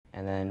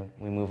and then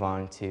we move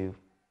on to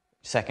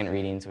second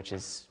readings, which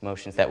is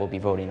motions that we'll be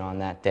voting on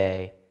that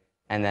day,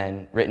 and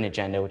then written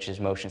agenda, which is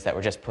motions that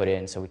were just put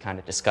in, so we kind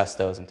of discuss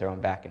those and throw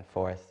them back and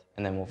forth,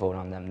 and then we'll vote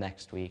on them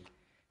next week.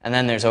 And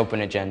then there's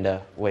open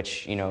agenda,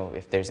 which, you know,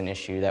 if there's an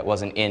issue that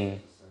wasn't in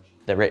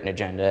the written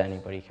agenda,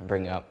 anybody can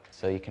bring up,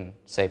 so you can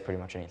say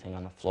pretty much anything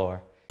on the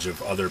floor. Of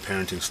other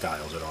parenting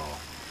styles at all?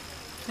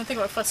 I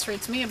think what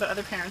frustrates me about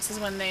other parents is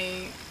when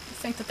they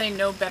think that they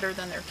know better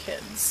than their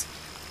kids.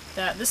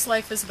 That this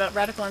life is about,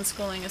 radical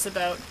unschooling is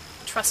about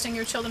trusting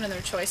your children and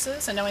their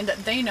choices and knowing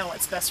that they know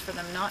what's best for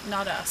them,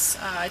 not us.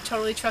 I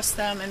totally trust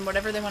them in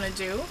whatever they want to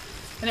do.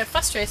 And it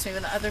frustrates me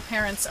when the other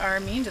parents are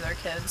mean to their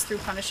kids through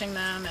punishing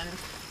them and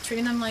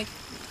treating them like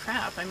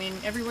crap. I mean,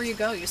 everywhere you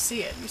go, you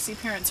see it. You see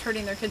parents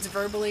hurting their kids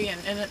verbally, and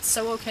it's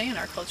so okay in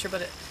our culture,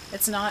 but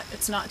it's not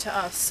to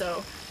us.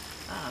 So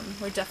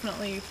we're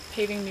definitely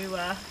paving new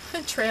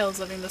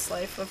trails living this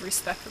life of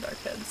respect with our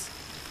kids.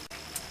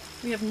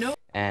 We have no...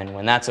 And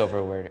when that's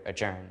over, we're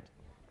adjourned.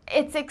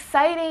 It's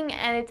exciting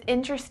and it's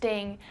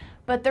interesting,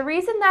 but the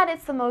reason that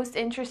it's the most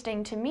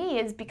interesting to me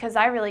is because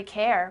I really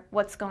care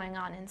what's going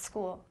on in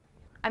school.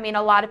 I mean,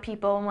 a lot of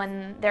people,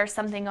 when there's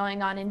something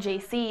going on in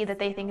JC that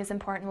they think is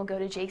important, will go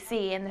to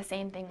JC, and the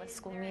same thing with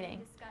school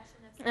meeting.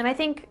 And I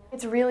think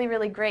it's really,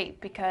 really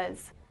great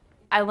because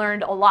I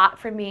learned a lot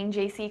from being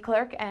JC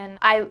clerk, and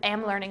I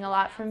am learning a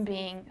lot from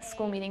being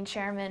school meeting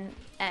chairman,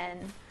 and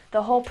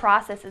the whole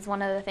process is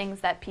one of the things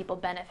that people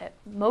benefit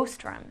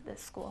most from at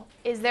this school.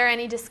 Is there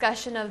any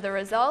discussion of the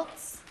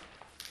results?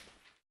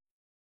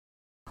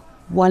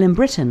 While in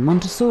Britain,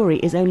 Montessori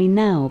is only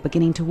now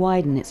beginning to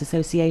widen its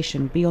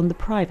association beyond the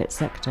private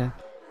sector.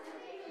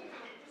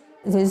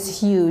 There's a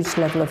huge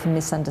level of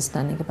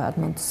misunderstanding about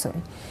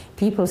Montessori.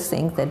 People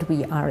think that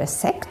we are a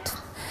sect.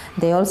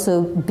 They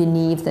also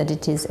believe that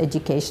it is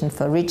education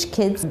for rich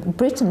kids.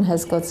 Britain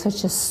has got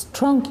such a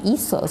strong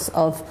ethos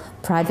of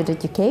private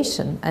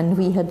education, and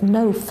we had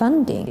no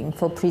funding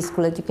for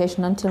preschool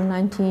education until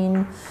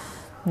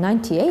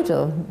 1998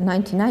 or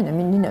 99. I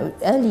mean, you know,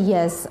 early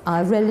years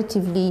are a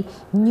relatively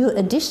new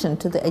addition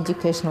to the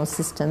educational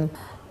system.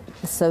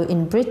 So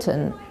in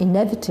Britain,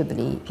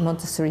 inevitably,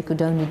 Montessori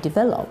could only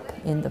develop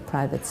in the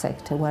private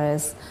sector,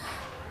 whereas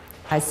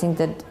I think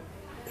that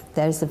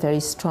there's a very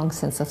strong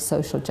sense of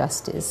social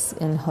justice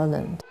in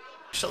Holland.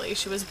 Actually,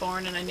 she was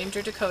born and I named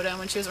her Dakota.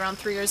 When she was around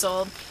 3 years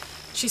old,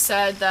 she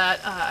said that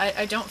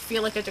I don't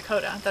feel like a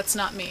Dakota. That's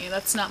not me.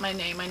 That's not my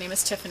name. My name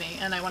is Tiffany,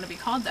 and I want to be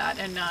called that.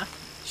 And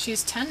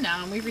she's 10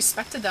 now, and we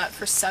respected that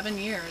for 7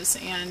 years.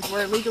 And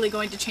we're legally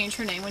going to change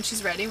her name when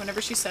she's ready,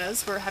 whenever she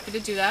says. We're happy to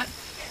do that.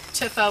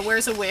 Tiff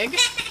wears a wig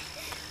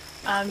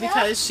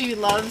because she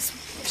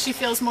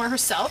feels more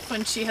herself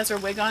when she has her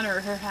wig on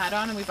or her hat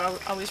on, and we've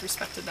always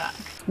respected that.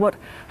 What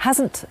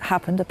hasn't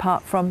happened,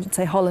 apart from,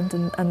 say, Holland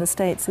and the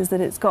States, is that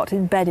it's got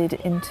embedded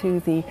into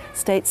the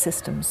state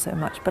systems so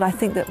much. But I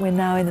think that we're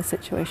now in a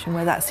situation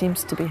where that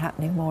seems to be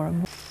happening more and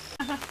more.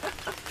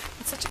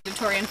 It's such a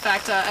mandatory, in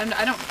fact, and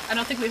I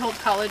don't think we hold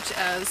college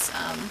as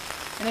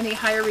in any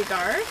higher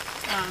regard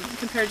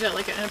compared to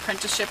like an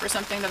apprenticeship or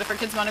something. That if our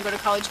kids want to go to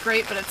college,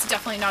 great, but it's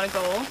definitely not a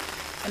goal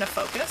and a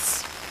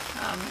focus.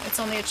 It's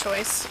only a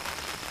choice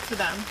for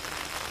them.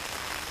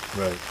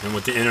 Right, and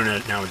with the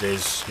internet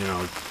nowadays, you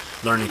know,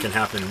 learning can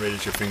happen right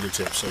at your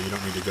fingertips, so you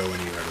don't need to go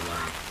anywhere to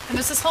learn. And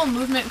there's this whole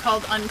movement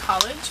called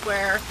Uncollege,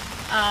 where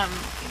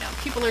you know,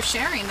 people are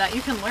sharing that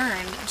you can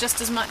learn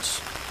just as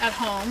much at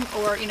home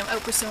or, you know,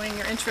 out pursuing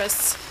your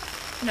interests,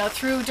 you know,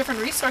 through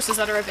different resources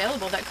that are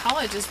available. That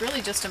college is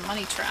really just a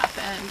money trap,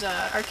 and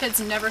our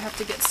kids never have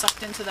to get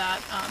sucked into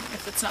that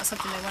if it's not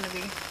something they want to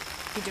be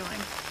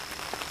doing.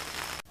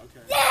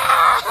 Okay.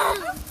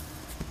 Yeah!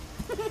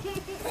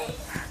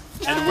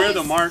 And we're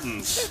the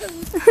Martins.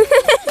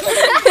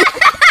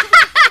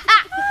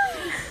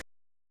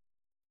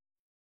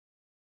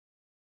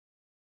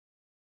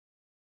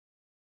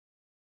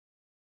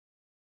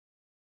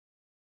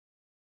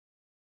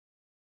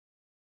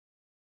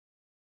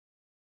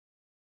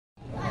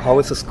 How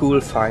is the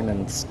school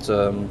financed? Is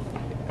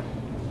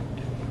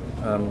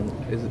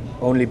it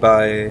only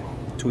by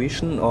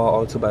tuition or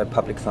also by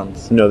public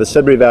funds? No, the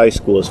Sudbury Valley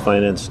School is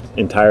financed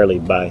entirely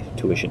by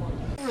tuition.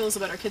 Rules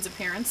about our kids'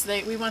 appearance.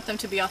 We want them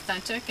to be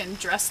authentic and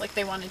dress like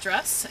they want to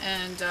dress,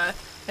 and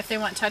if they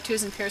want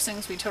tattoos and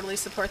piercings, we totally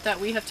support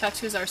that. We have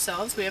tattoos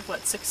ourselves. We have,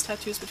 what, 6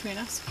 tattoos between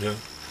us? Yeah.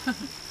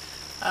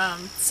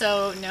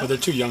 So, no. Well, they're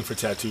too young for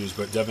tattoos,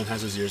 but Devin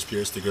has his ears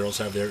pierced. The girls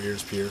have their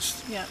ears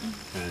pierced. Yeah.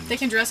 And they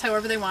can dress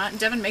however they want.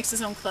 Devin makes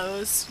his own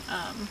clothes.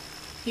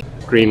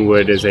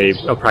 Greenwood is a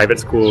private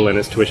school and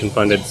is tuition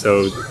funded,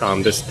 so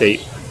the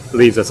state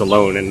leaves us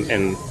alone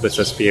and lets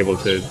us be able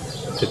to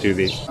do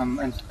these.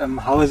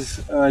 How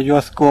is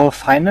your school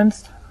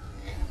financed?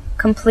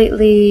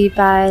 Completely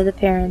by the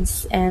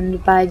parents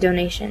and by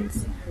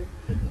donations.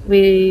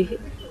 We,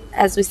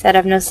 as we said,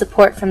 have no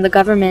support from the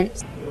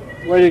government.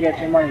 Where do you get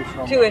your money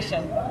from?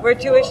 Tuition. We're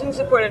tuition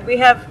supported. We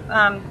have,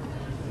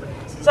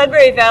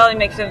 Sudbury Valley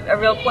makes a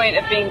real point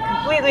of being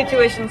completely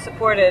tuition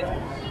supported.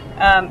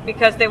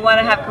 because they want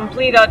to have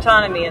complete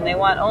autonomy and they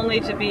want only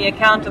to be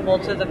accountable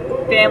to the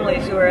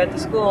families who are at the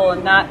school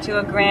and not to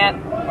a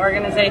grant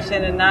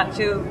organization and not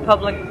to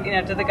public,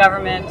 to the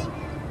government.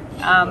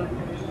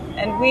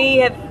 And we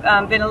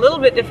have been a little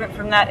bit different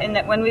from that in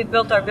that when we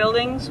built our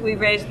buildings, we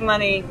raised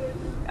money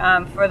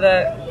for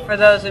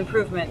those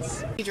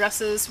improvements. He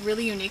dresses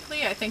really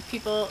uniquely. I think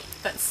people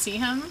that see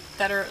him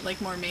that are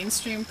like more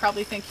mainstream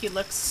probably think he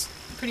looks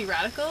pretty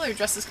radical or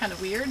dresses kind of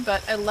weird,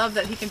 but I love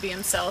that he can be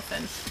himself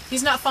and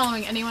he's not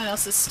following anyone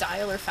else's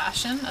style or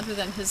fashion other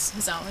than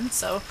his own,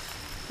 so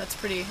that's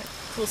pretty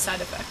cool side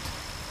effect.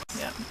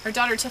 Yeah. Our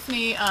daughter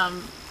Tiffany,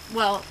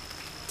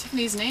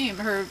 Tiffany's name,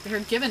 her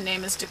given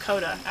name is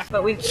Dakota.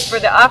 But for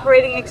the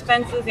operating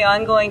expenses, the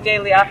ongoing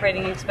daily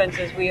operating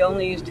expenses, we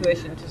only use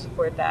tuition to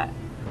support that.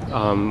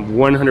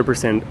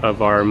 100%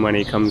 of our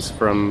money comes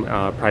from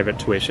private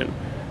tuition.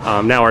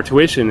 Now our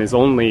tuition is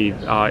only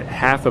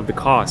half of the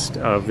cost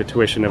of the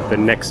tuition of the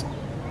next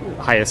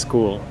highest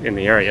school in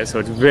the area, so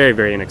it's very,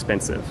 very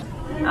inexpensive.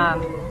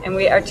 And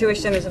our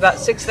tuition is about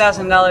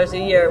 $6,000 a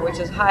year, which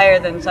is higher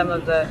than some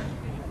of the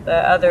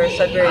other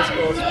Sudbury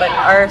schools. But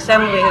our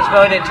assembly has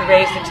voted to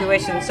raise the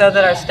tuition so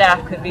that our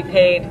staff could be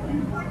paid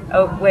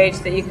a wage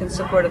that you can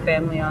support a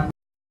family on.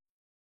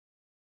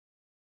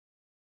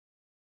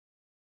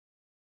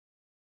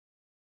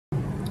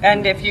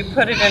 And if you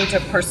put it into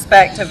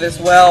perspective as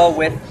well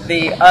with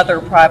the other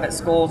private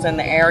schools in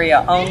the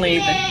area, only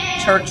the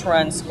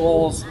church-run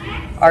schools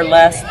are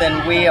less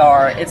than we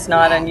are. It's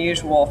not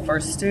unusual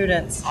for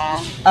students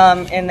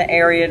in the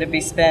area to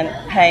be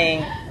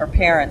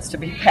parents to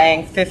be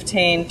paying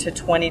 $15,000 to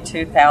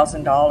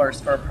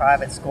 $22,000 for a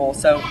private school.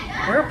 So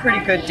we're a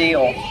pretty good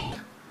deal.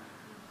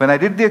 When I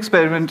did the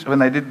experiment,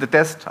 when I did the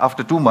test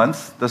after 2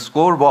 months, the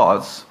score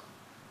was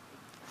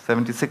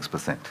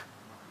 76%.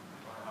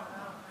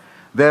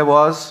 There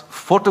was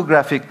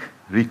photographic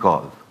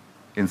recall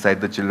inside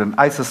the children,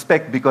 I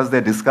suspect because they're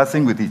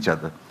discussing with each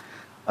other.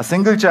 A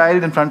single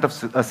child in front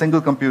of a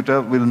single computer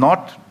will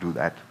not do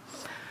that.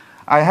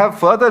 I have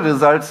further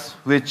results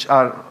which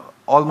are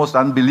almost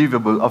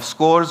unbelievable of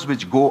scores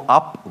which go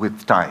up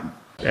with time.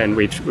 And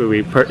we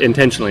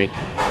intentionally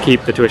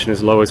keep the tuition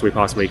as low as we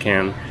possibly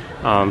can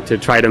to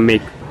try to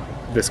make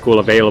the school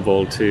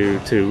available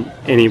to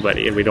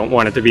anybody. And we don't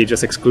want it to be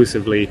just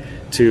exclusively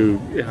to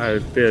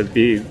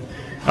the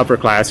upper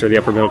class or the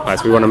upper middle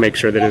class. We want to make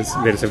sure that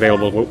it's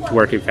available to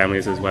working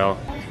families as well.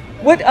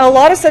 What a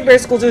lot of Sudbury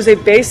schools do is they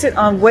base it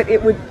on what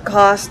it would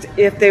cost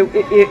if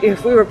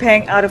we were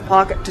paying out of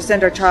pocket to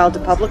send our child to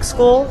public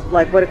school,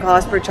 like what it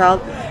costs per child.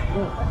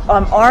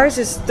 Ours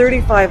is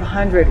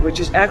 $3,500,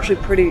 which is actually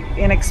pretty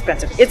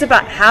inexpensive. It's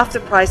about half the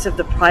price of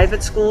the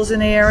private schools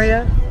in the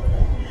area.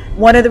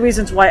 One of the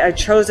reasons why I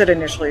chose it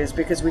initially is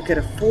because we could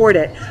afford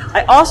it.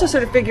 I also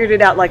sort of figured it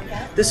out, like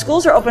the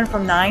schools are open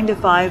from 9 to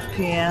 5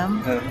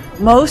 p.m.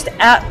 Most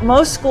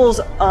schools,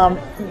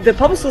 the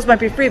public schools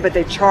might be free, but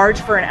they charge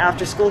for an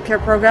after-school care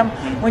program.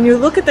 When you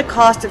look at the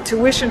cost of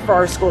tuition for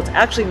our school, it's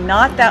actually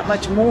not that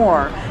much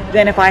more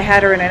than if I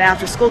had her in an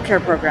after-school care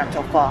program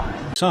till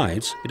 5.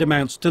 Besides, it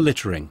amounts to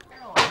littering.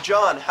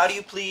 John, how do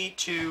you plead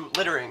to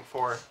littering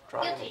for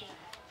drawing? Guilty.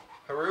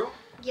 Haru?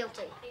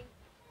 Guilty.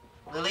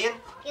 Lillian?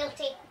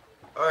 Guilty.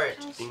 Alright.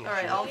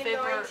 Alright, all in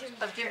favor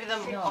of giving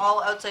them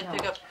all outside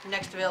pickup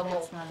next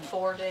available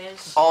 4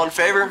 days? All in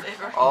favor?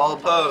 All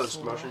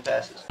opposed? Motion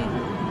passes.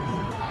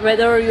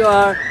 Whether you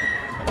are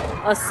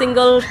a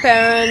single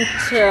parent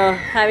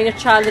having a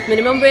child with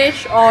minimum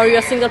wage or you're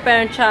a single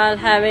parent child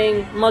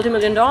having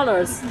multi-million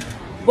dollars,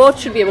 both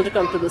should be able to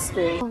come to the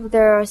school.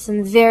 There are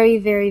some very,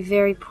 very,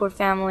 very poor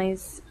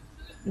families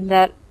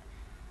that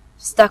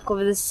stuck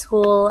over the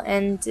school,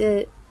 and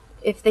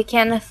if they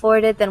can't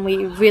afford it, then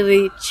we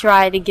really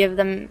try to give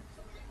them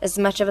as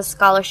much of a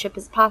scholarship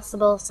as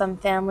possible. Some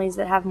families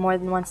that have more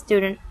than one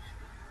student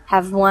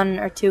have 1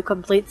 or 2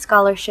 complete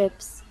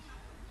scholarships.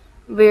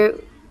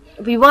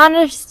 We want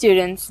our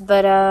students,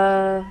 but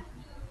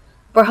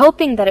we're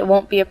hoping that it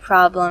won't be a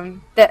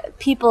problem, that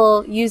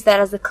people use that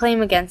as a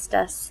claim against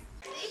us.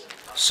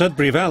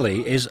 Sudbury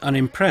Valley is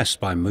unimpressed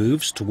by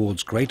moves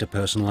towards greater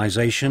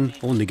personalisation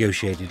or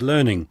negotiated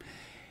learning.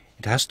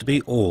 It has to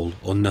be all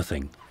or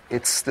nothing.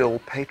 It's still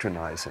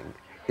patronizing.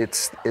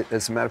 As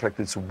a matter of fact,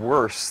 it's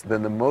worse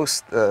than the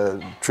most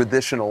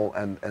traditional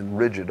and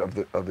rigid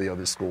of the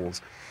other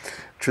schools.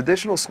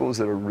 Traditional schools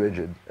that are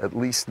rigid, at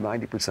least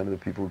 90% of the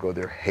people who go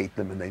there hate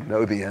them and they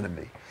know the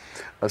enemy.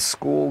 A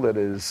school that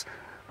is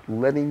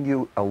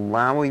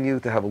allowing you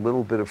to have a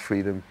little bit of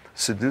freedom,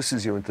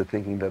 seduces you into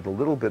thinking that the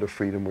little bit of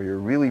freedom where you're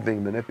really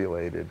being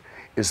manipulated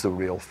is the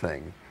real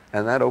thing.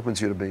 And that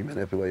opens you to being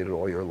manipulated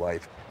all your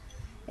life.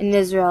 In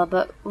Israel,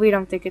 but we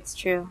don't think it's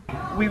true.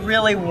 We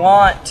really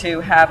want to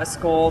have a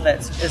school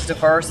that's as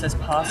diverse as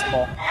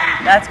possible.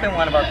 That's been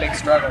one of our big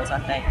struggles, I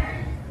think.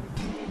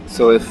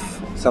 So if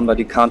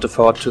somebody can't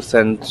afford to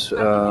send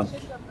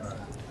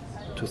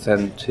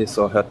his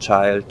or her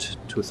child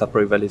to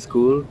Sudbury Valley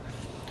School,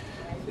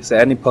 is there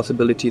any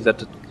possibility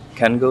that it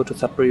can go to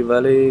Sudbury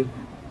Valley?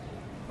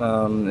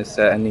 Is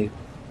there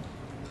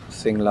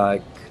anything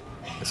like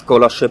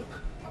scholarship?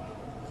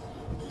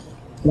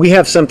 We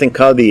have something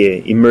called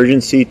the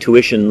Emergency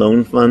Tuition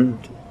Loan Fund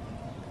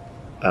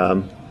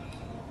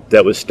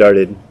that was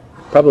started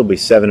probably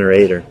 7 or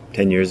 8 or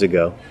 10 years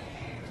ago.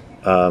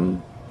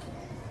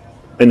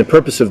 And the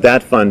purpose of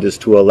that fund is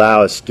to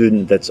allow a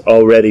student that's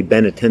already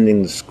been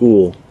attending the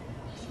school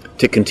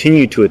to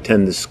continue to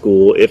attend the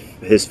school if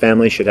his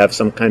family should have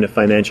some kind of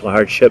financial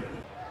hardship.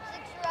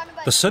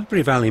 The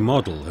Sudbury Valley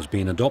model has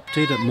been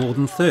adopted at more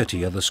than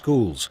 30 other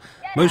schools,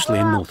 mostly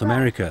in North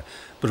America,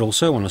 but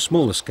also on a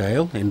smaller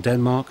scale in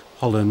Denmark,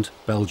 Holland,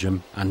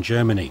 Belgium and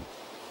Germany.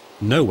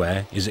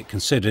 Nowhere is it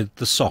considered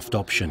the soft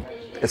option.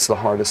 It's the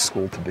hardest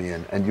school to be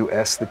in, and you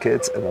ask the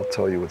kids and they'll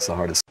tell you it's the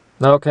hardest.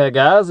 Okay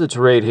guys, it's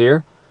Reed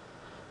here.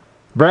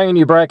 Bringing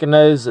you breaking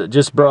news that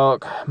just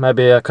broke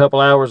maybe a couple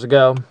hours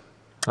ago.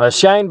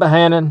 Shane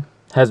Bohannon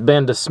has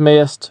been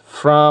dismissed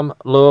from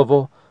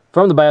Louisville,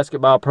 from the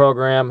basketball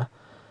program,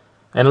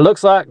 and it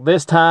looks like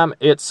this time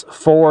it's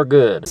for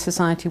good.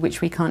 Society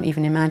which we can't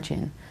even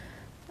imagine.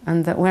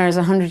 And that whereas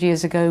 100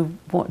 years ago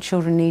what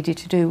children needed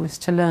to do was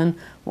to learn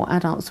what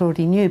adults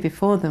already knew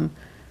before them,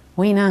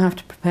 we now have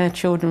to prepare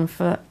children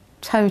for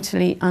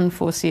totally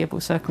unforeseeable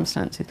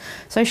circumstances.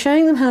 So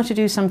showing them how to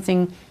do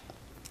something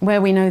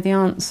where we know the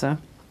answer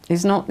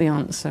is not the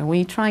answer.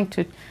 We're trying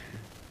to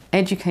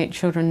educate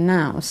children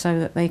now so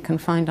that they can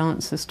find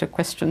answers to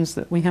questions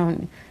that we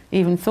haven't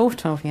even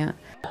thought of yet.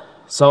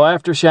 So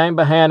after Shane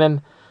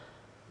Bohannon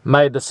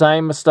made the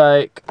same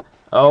mistake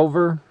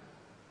over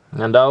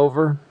and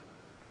over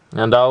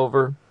and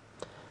over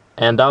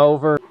and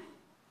over,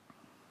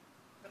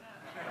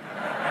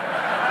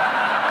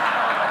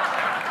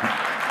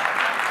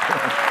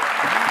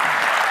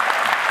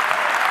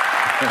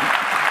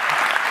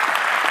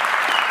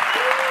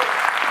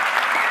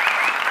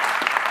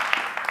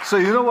 So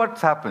you know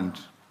what's happened?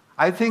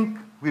 I think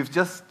we've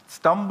just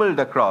stumbled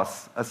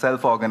across a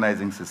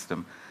self-organizing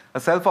system. A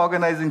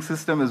self-organizing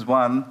system is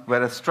one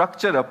where a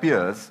structure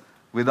appears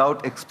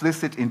without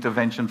explicit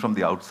intervention from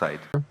the outside.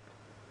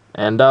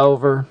 and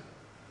over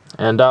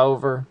and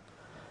over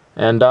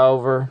and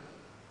over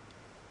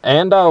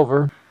and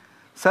over.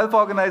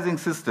 Self-organizing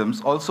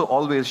systems also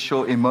always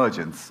show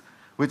emergence,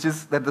 which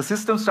is that the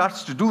system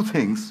starts to do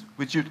things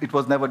which it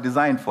was never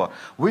designed for,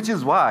 which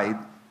is why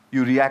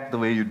you react the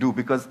way you do,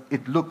 because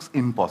it looks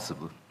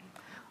impossible.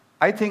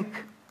 I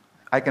think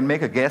I can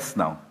make a guess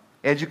now.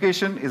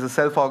 Education is a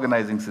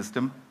self-organizing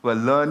system where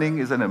learning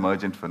is an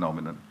emergent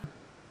phenomenon.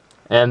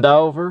 And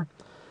over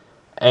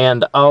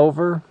and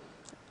over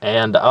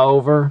and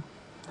over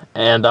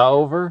and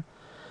over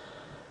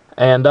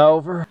and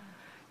over.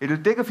 It will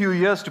take a few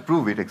years to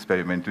prove it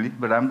experimentally,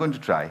 but I'm going to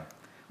try.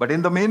 But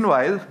in the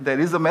meanwhile, there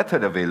is a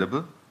method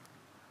available.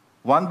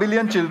 1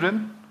 billion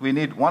children, we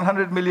need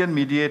 100 million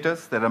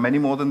mediators, there are many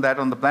more than that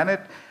on the planet,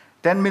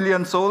 10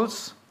 million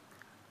souls,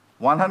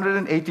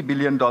 $180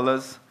 billion,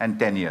 and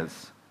 10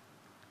 years.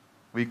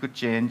 We could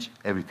change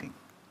everything.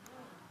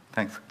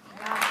 Thanks.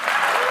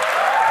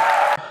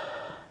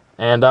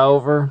 And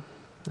over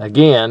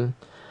again,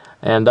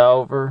 and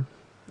over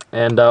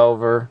and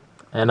over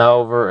and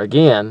over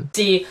again.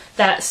 See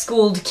that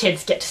schooled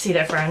kids get to see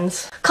their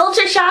friends.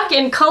 Culture shock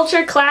and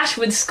culture clash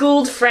with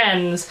schooled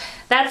friends.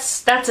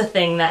 That's a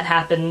thing that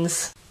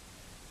happens.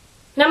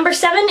 Number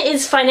 7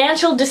 is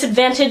financial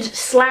disadvantage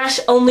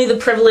 / only the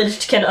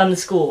privileged can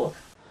unschool.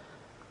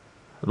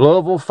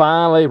 Louisville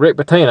finally, Rick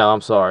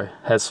Pitino,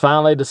 has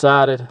finally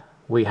decided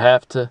we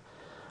have to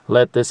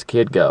let this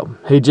kid go.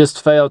 He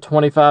just failed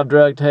 25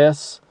 drug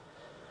tests,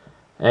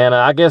 and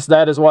I guess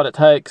that is what it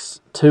takes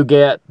to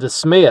get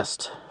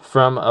dismissed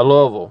from a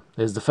Louisville,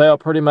 is to fail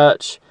pretty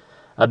much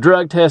a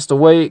drug test a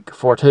week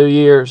for 2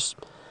 years,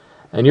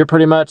 and you're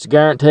pretty much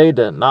guaranteed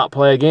to not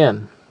play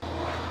again.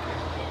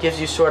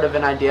 Gives you sort of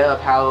an idea of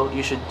how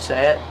you should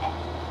say it.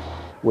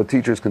 What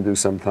teachers can do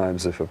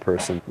sometimes, if a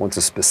person wants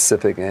a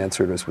specific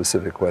answer to a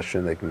specific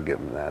question, they can give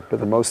them that. But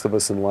the most of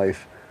us in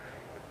life,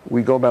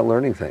 we go about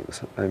learning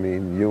things. I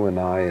mean, you and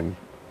I and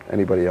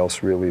anybody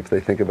else really, if they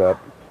think about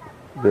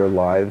their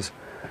lives,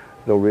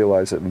 they'll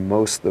realize that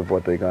most of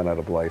what they got out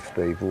of life,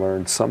 they've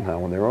learned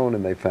somehow on their own,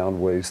 and they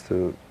found ways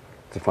to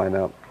find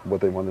out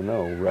what they want to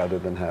know, rather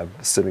than have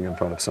sitting in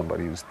front of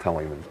somebody who's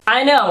telling them.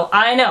 I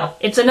know.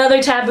 It's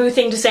another taboo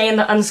thing to say in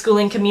the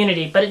unschooling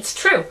community, but it's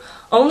true.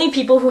 Only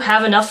people who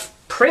have enough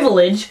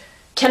privilege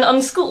can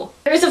unschool.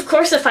 There is, of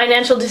course, a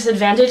financial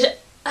disadvantage,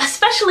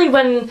 especially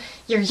when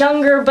you're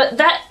younger, but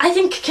that, I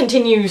think,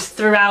 continues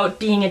throughout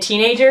being a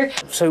teenager.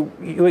 So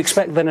you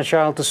expect then a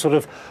child to sort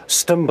of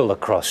stumble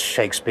across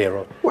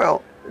Shakespeare?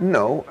 Well,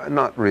 no,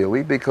 not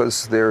really,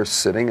 because they're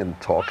sitting and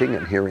talking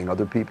and hearing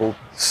other people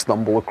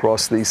stumble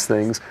across these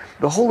things.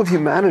 The whole of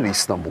humanity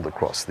stumbled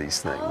across these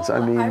things.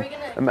 I mean,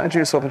 imagine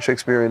yourself in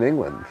Shakespearean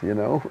England, you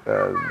know?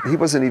 He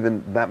wasn't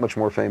even that much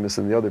more famous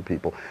than the other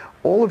people.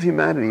 All of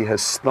humanity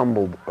has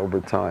stumbled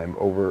over time,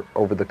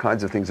 over the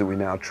kinds of things that we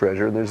now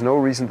treasure, and there's no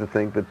reason to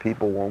think that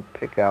people won't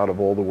pick out of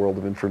all the world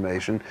of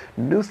information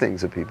new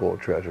things that people will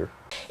treasure.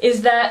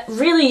 Is that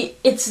really,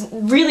 it's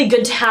really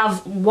good to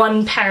have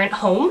one parent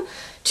home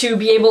to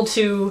be able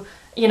to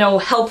you know,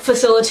 help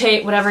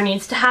facilitate whatever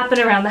needs to happen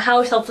around the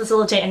house, help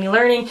facilitate any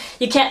learning.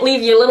 You can't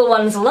leave your little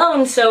ones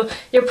alone, so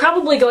you're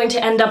probably going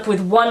to end up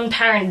with one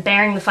parent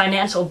bearing the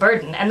financial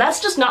burden, and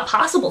that's just not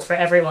possible for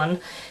everyone.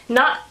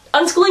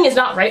 Unschooling is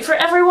not right for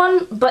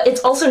everyone, but it's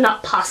also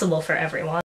not possible for everyone.